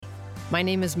My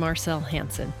name is Marcel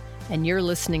Hansen, and you're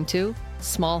listening to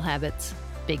Small Habits,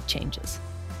 Big Changes.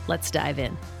 Let's dive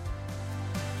in.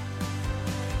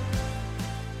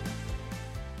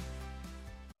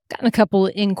 Gotten a couple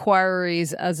of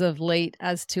inquiries as of late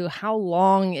as to how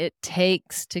long it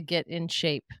takes to get in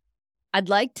shape. I'd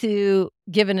like to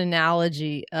give an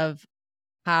analogy of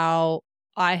how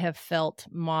I have felt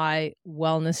my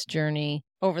wellness journey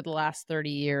over the last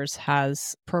 30 years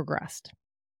has progressed.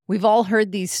 We've all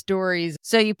heard these stories.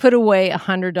 So you put away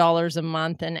 $100 a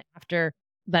month, and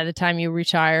by the time you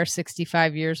retire,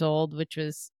 65 years old, which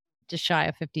was just shy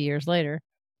of 50 years later,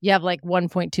 you have like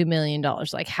 $1.2 million.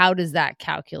 Like, how does that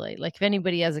calculate? Like, if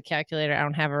anybody has a calculator, I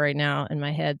don't have it right now in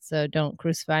my head, so don't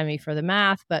crucify me for the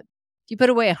math. But if you put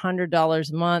away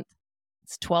 $100 a month,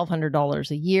 it's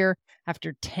 $1,200 a year.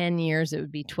 After 10 years, it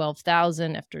would be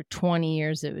 $12,000. After 20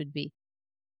 years, it would be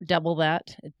double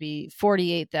that. It'd be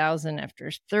 $48,000.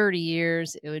 After 30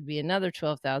 years, it would be another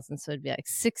 $12,000. So it'd be like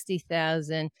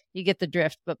 $60,000. You get the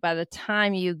drift. But by the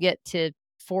time you get to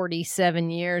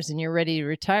 47 years and you're ready to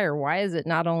retire, why is it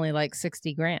not only like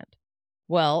 60 grand?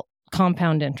 Well,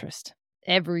 compound interest.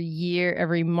 Every year,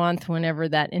 every month, whenever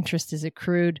that interest is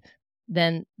accrued,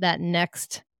 then that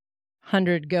next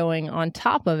 100 going on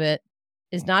top of it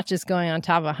is not just going on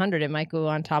top of 100. It might go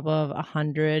on top of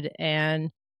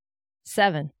 $107,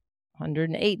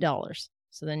 $108.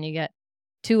 So then you get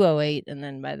 208, and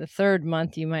then by the third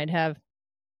month you might have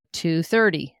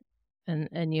 230,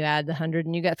 and you add the 100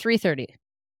 and you got 330.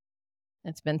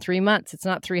 It's been 3 months. It's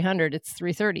not 300, it's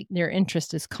 330. Your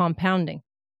interest is compounding.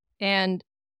 And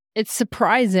it's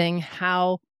surprising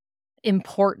how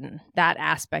important that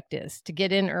aspect is, to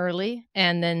get in early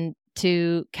and then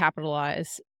to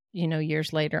capitalize,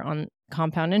 years later on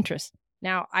compound interest.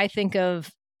 Now, I think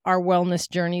of our wellness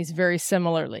journeys very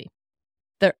similarly.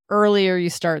 The earlier you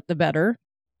start, the better.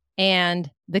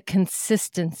 And the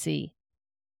consistency,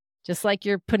 just like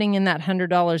you're putting in that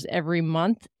 $100 every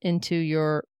month into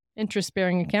your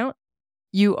interest-bearing account,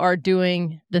 you are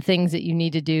doing the things that you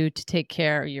need to do to take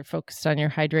care. You're focused on your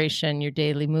hydration, your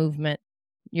daily movement,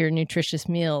 your nutritious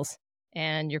meals,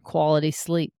 and your quality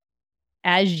sleep.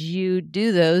 As you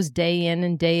do those day in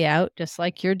and day out, just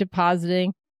like you're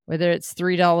depositing, whether it's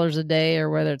 $3 a day or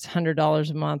whether it's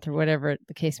 $100 a month or whatever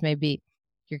the case may be,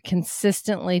 you're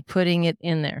consistently putting it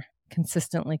in there,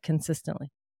 consistently.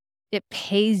 It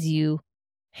pays you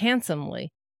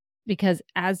handsomely because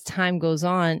as time goes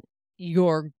on,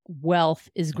 your wealth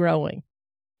is growing.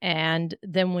 And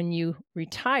then when you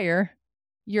retire,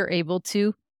 you're able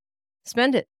to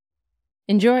spend it,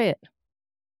 enjoy it.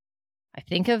 I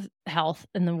think of health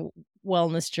and the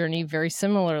wellness journey very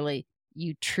similarly.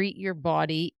 You treat your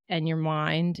body and your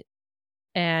mind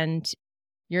and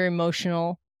your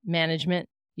emotional management.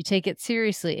 You take it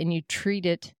seriously and you treat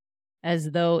it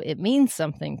as though it means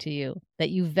something to you, that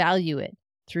you value it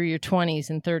through your 20s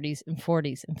and 30s and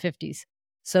 40s and 50s,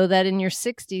 so that in your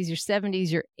 60s, your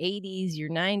 70s, your 80s, your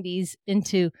 90s,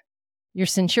 into your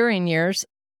centurion years,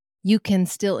 you can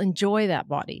still enjoy that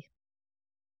body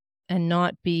and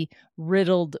not be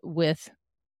riddled with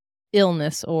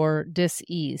illness or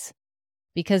dis-ease.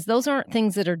 Because those aren't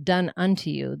things that are done unto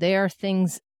you. They are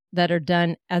things that are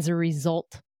done as a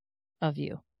result of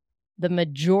you. The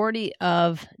majority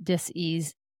of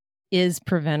dis-ease is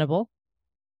preventable.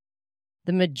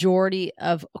 The majority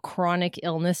of chronic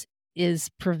illness is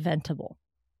preventable.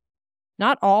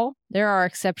 Not all. There are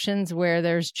exceptions where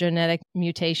there's genetic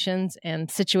mutations and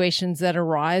situations that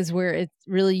arise where it's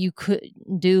really you could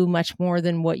do much more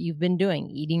than what you've been doing.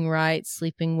 Eating right,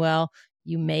 sleeping well.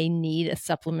 You may need a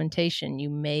supplementation. You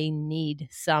may need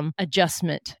some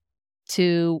adjustment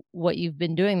to what you've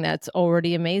been doing. That's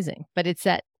already amazing. But it's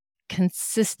that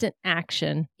consistent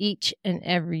action each and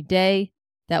every day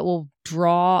that will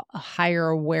draw a higher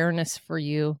awareness for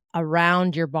you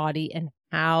around your body and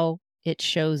how it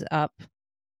shows up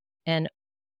and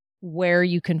where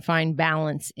you can find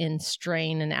balance in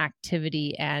strain and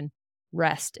activity and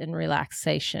rest and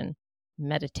relaxation,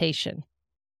 meditation.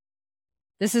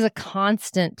 This is a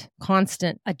constant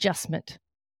adjustment.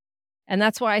 And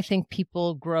that's why I think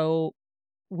people grow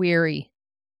weary,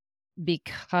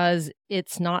 because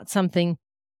it's not something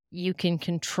you can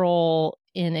control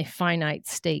in a finite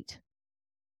state.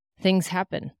 Things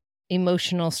happen.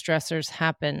 Emotional stressors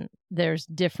happen. There's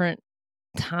different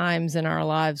times in our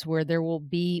lives where there will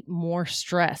be more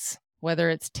stress, whether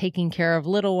it's taking care of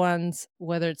little ones,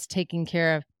 whether it's taking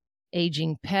care of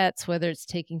aging pets, whether it's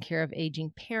taking care of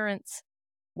aging parents,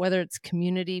 whether it's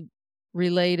community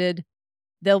related.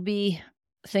 There'll be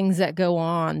things that go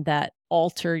on that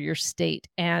alter your state,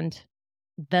 and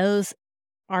those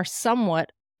are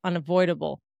somewhat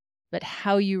unavoidable. but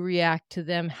how you react to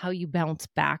them, how you bounce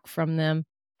back from them,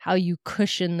 how you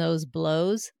cushion those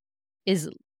blows is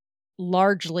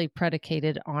largely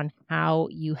predicated on how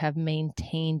you have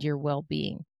maintained your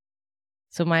well-being.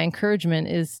 So my encouragement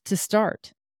is to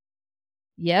start.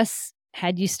 Yes,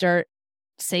 had you start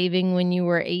saving when you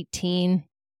were 18,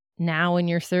 now in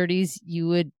your 30s, you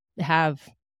would have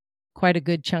quite a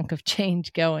good chunk of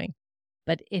change going.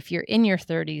 But if you're in your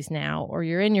 30s now, or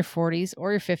you're in your 40s,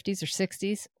 or your 50s or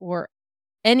 60s, or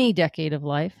any decade of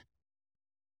life,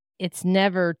 it's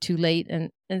never too late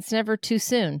and it's never too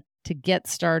soon to get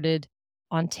started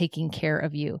on taking care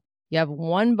of you. You have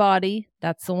one body,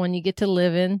 that's the one you get to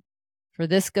live in for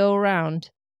this go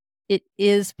around. It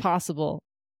is possible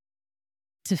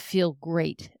to feel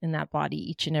great in that body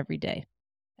each and every day.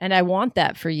 And I want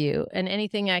that for you. And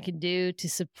anything I can do to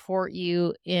support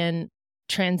you in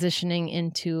transitioning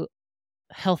into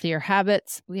healthier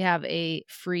habits, we have a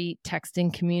free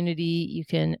texting community. You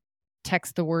can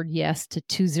text the word yes to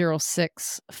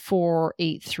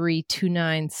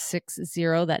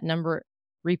 206-483-2960. That number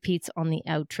repeats on the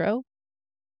outro.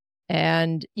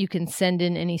 And you can send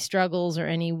in any struggles or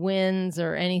any wins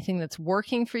or anything that's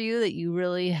working for you that you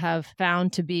really have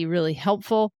found to be really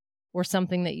helpful, or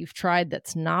something that you've tried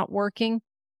that's not working.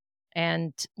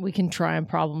 And we can try and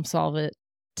problem solve it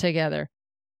together.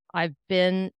 I've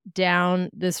been down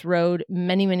this road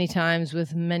many, many times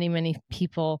with many, many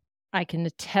people. I can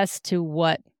attest to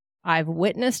what I've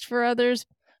witnessed for others,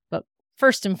 but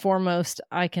first and foremost,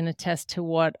 I can attest to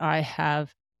what I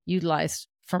have utilized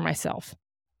for myself.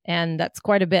 And that's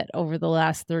quite a bit over the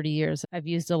last 30 years. I've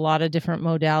used a lot of different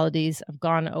modalities. I've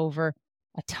gone over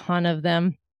a ton of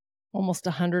them, almost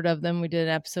 100 of them. We did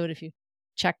an episode. If you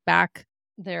check back,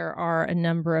 there are a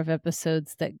number of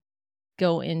episodes that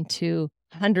go into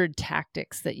 100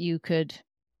 tactics that you could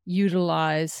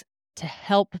utilize to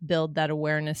help build that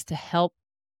awareness, to help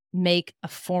make a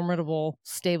formidable,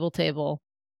 stable table,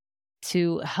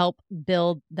 to help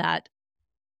build that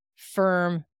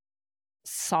firm,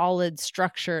 solid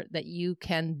structure that you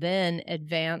can then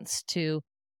advance to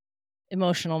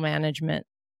emotional management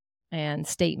and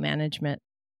state management.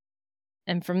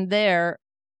 And from there,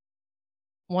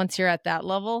 once you're at that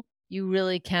level, you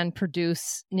really can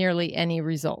produce nearly any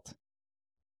result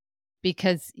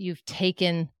because you've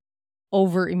taken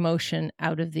over emotion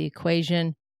out of the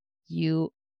equation.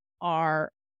 You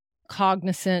are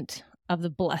cognizant of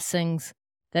the blessings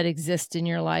that exist in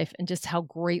your life and just how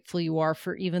grateful you are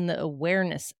for even the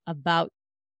awareness about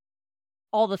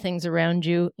all the things around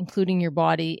you, including your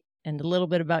body and a little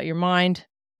bit about your mind.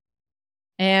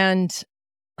 And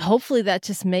hopefully that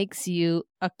just makes you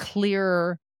a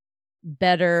clearer,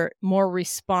 better, more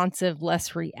responsive,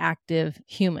 less reactive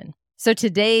human. So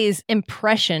today's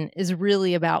impression is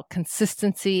really about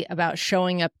consistency, about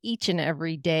showing up each and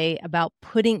every day, about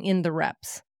putting in the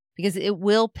reps, because it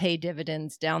will pay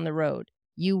dividends down the road.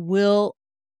 You will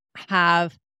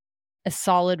have a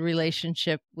solid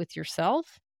relationship with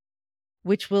yourself,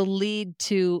 which will lead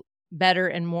to better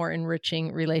and more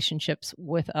enriching relationships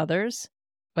with others,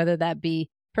 whether that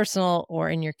be personal or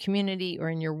in your community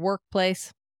or in your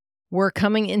workplace. We're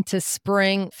coming into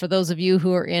spring. For those of you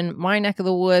who are in my neck of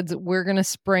the woods, we're going to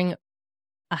spring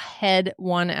ahead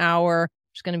 1 hour.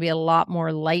 There's going to be a lot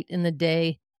more light in the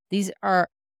day. These are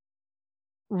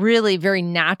really very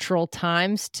natural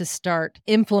times to start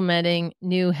implementing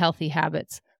new healthy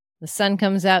habits. The sun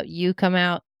comes out, you come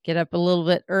out, get up a little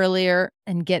bit earlier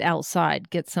and get outside,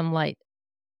 get some light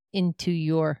into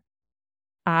your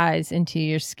eyes, into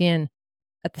your skin.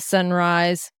 At the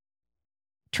sunrise,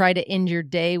 try to end your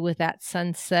day with that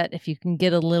sunset. If you can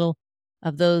get a little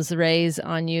of those rays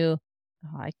on you,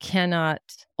 I cannot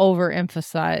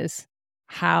overemphasize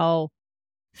how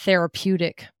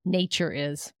therapeutic nature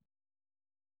is.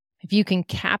 If you can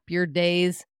cap your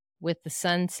days with the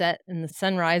sunset and the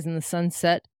sunrise and the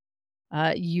sunset,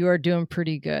 you are doing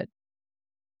pretty good.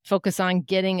 Focus on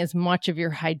getting as much of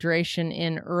your hydration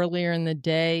in earlier in the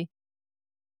day.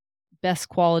 Best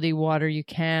quality water you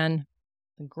can.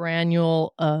 A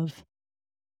granule of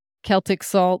Celtic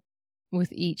salt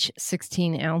with each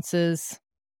 16 ounces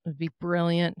would be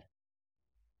brilliant.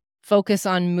 Focus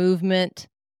on movement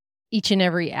each and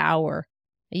every hour.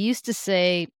 I used to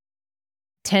say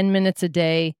 10 minutes a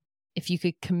day. If you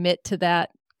could commit to that,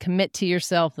 commit to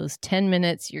yourself those 10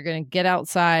 minutes, you're going to get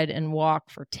outside and walk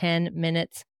for 10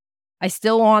 minutes. I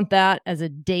still want that as a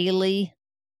daily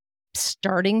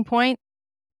starting point.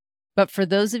 But for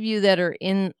those of you that are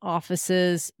in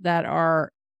offices, that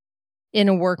are in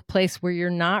a workplace where you're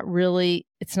not really,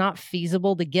 it's not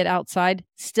feasible to get outside,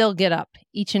 still get up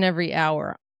each and every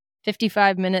hour.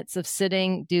 55 minutes of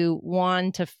sitting, do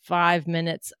 1 to 5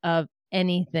 minutes of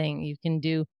anything. You can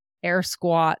do air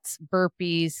squats,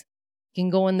 burpees. You can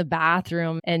go in the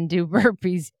bathroom and do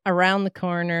burpees around the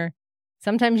corner.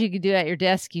 Sometimes you can do it at your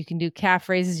desk. You can do calf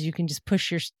raises. You can just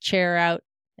push your chair out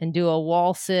and do a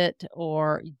wall sit,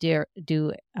 or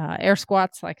do air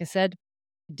squats, like I said.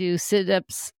 Do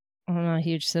sit-ups. I'm not a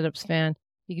huge sit-ups fan.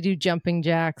 You can do jumping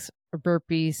jacks or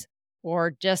burpees,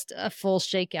 or just a full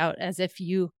shakeout as if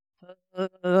you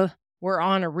were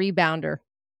on a rebounder.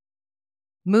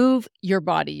 Move your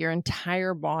body, your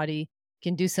entire body. You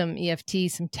can do some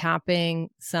EFT, some tapping,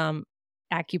 some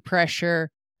acupressure,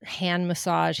 hand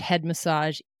massage, head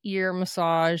massage, ear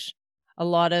massage. A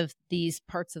lot of these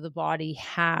parts of the body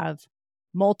have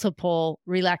multiple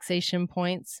relaxation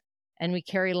points, and we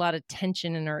carry a lot of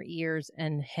tension in our ears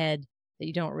and head that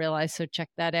you don't realize. So check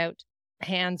that out.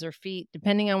 Hands or feet,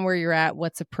 depending on where you're at,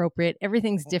 what's appropriate.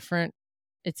 Everything's different.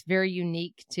 It's very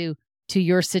unique to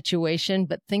your situation,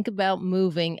 but think about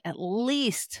moving at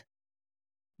least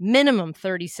minimum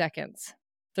 30 seconds.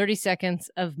 30 seconds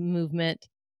of movement,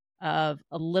 of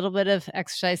a little bit of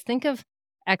exercise. Think of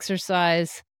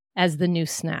exercise as the new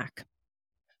snack.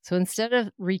 So instead of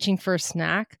reaching for a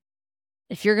snack,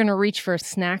 if you're going to reach for a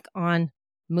snack on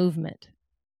movement,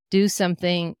 do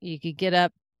something. You could get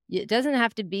up. It doesn't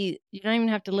have to be, you don't even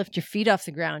have to lift your feet off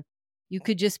the ground. You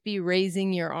could just be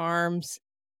raising your arms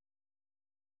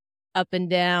up and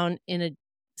down in a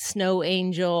snow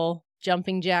angel,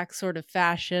 jumping jack sort of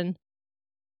fashion.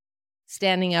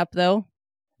 Standing up, though,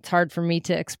 it's hard for me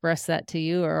to express that to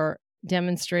you or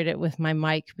demonstrate it with my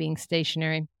mic being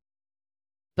stationary.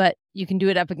 But you can do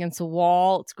it up against a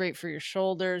wall. It's great for your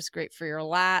shoulders, great for your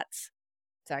lats.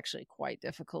 It's actually quite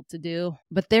difficult to do.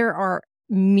 But there are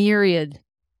myriad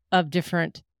of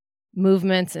different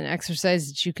movements and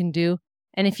exercises that you can do.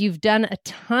 And if you've done a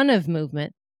ton of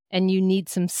movement and you need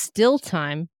some still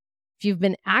time, if you've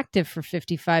been active for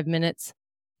 55 minutes,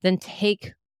 then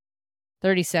take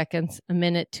 30 seconds, a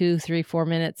minute, 2, 3, 4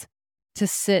 minutes to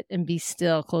sit and be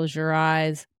still. Close your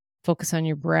eyes, focus on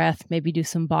your breath, maybe do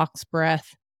some box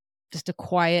breath, just a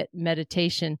quiet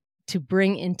meditation to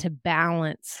bring into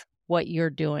balance what you're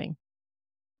doing.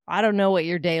 I don't know what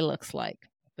your day looks like,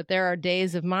 but there are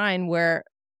days of mine where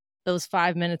those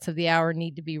 5 minutes of the hour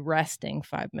need to be resting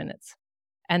 5 minutes.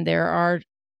 And there are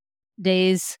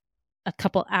days, a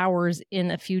couple hours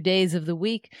in a few days of the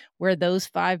week where those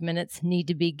 5 minutes need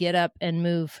to be get up and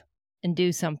move and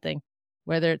do something,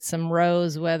 whether it's some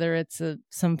rows, whether it's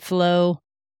some flow,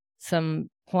 some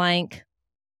plank.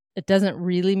 It doesn't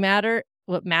really matter.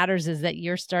 What matters is that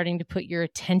you're starting to put your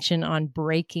attention on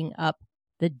breaking up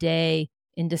the day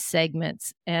into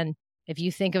segments. And if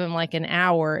you think of them like an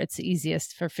hour, it's the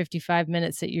easiest. For 55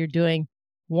 minutes that you're doing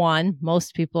one,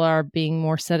 most people are being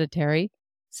more sedentary.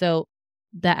 So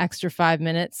that extra 5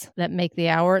 minutes that make the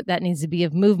hour, that needs to be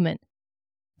of movement.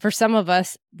 For some of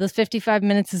us, the 55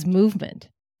 minutes is movement.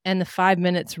 And the 5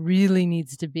 minutes really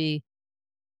needs to be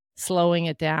slowing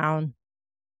it down,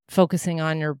 focusing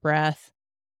on your breath,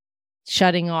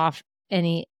 shutting off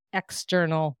any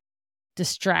external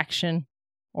distraction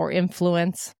or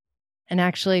influence. And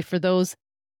actually, for those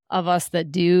of us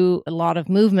that do a lot of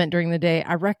movement during the day,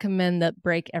 I recommend that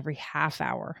break every half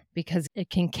hour because it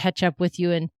can catch up with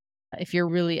you. And if you're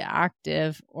really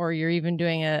active or you're even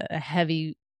doing a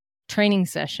heavy training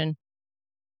session,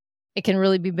 it can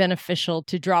really be beneficial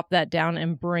to drop that down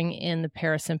and bring in the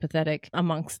parasympathetic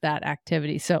amongst that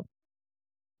activity. So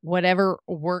whatever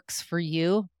works for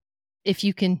you, if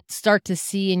you can start to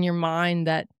see in your mind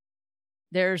that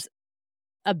there's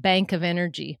a bank of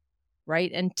energy,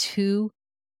 right? And two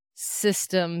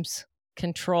systems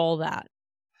control that,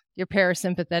 your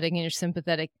parasympathetic and your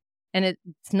sympathetic. And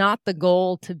it's not the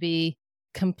goal to be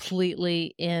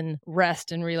completely in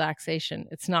rest and relaxation.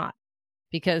 It's not,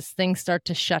 because things start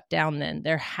to shut down then.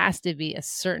 There has to be a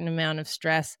certain amount of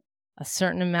stress, a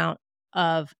certain amount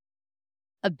of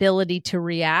ability to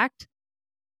react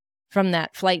from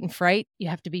that flight and fright. You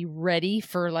have to be ready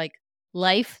for like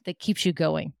life that keeps you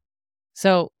going.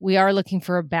 So we are looking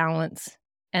for a balance,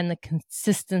 and the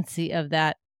consistency of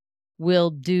that will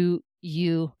do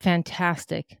you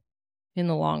fantastic in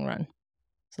the long run.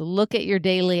 So look at your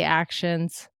daily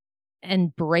actions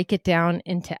and break it down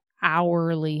into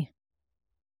hourly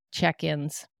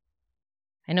check-ins.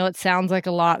 I know it sounds like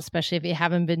a lot, especially if you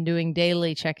haven't been doing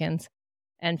daily check-ins,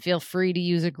 and feel free to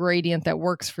use a gradient that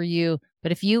works for you.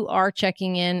 But if you are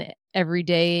checking in every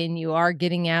day and you are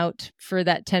getting out for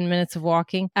that 10 minutes of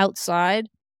walking outside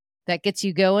that gets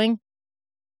you going,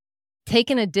 take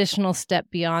an additional step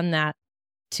beyond that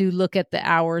to look at the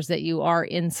hours that you are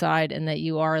inside and that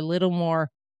you are a little more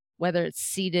whether it's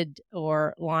seated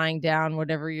or lying down,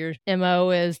 whatever your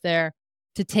MO is there,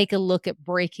 to take a look at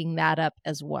breaking that up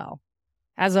as well.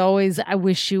 As always, I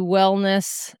wish you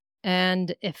wellness.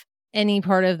 And if any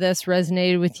part of this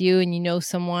resonated with you and you know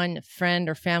someone, a friend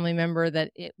or family member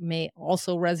that it may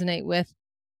also resonate with,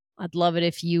 I'd love it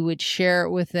if you would share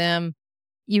it with them.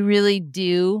 You really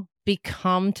do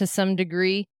become, to some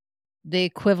degree, the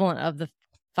equivalent of the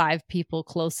 5 people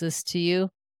closest to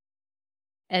you.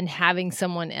 And having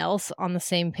someone else on the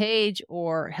same page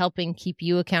or helping keep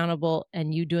you accountable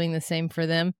and you doing the same for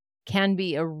them can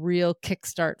be a real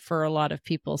kickstart for a lot of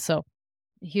people. So,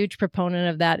 a huge proponent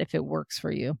of that if it works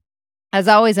for you. As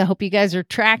always, I hope you guys are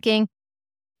tracking.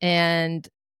 And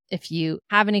if you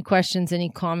have any questions, any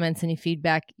comments, any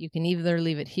feedback, you can either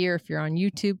leave it here if you're on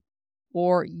YouTube,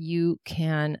 or you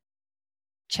can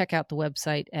check out the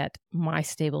website at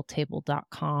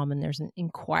mystablетable.com, and there's an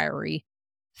inquiry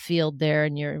field there,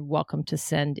 and you're welcome to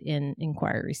send in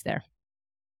inquiries there.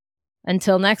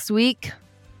 Until next week,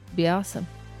 be awesome.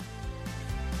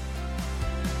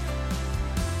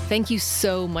 Thank you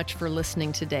so much for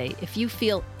listening today. If you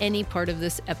feel any part of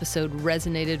this episode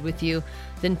resonated with you,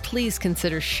 then please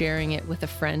consider sharing it with a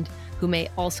friend who may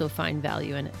also find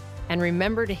value in it. And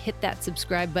remember to hit that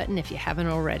subscribe button if you haven't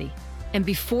already. And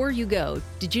before you go,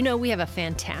 did you know we have a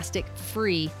fantastic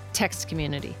free text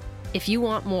community? If you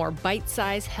want more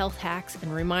bite-sized health hacks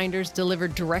and reminders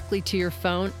delivered directly to your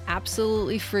phone,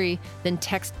 absolutely free, then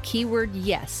text keyword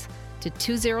YES to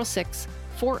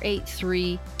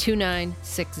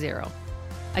 206-483-2960.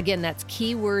 Again, that's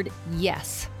keyword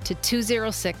YES to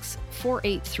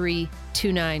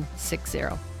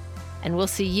 206-483-2960. And we'll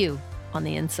see you on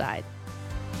the inside.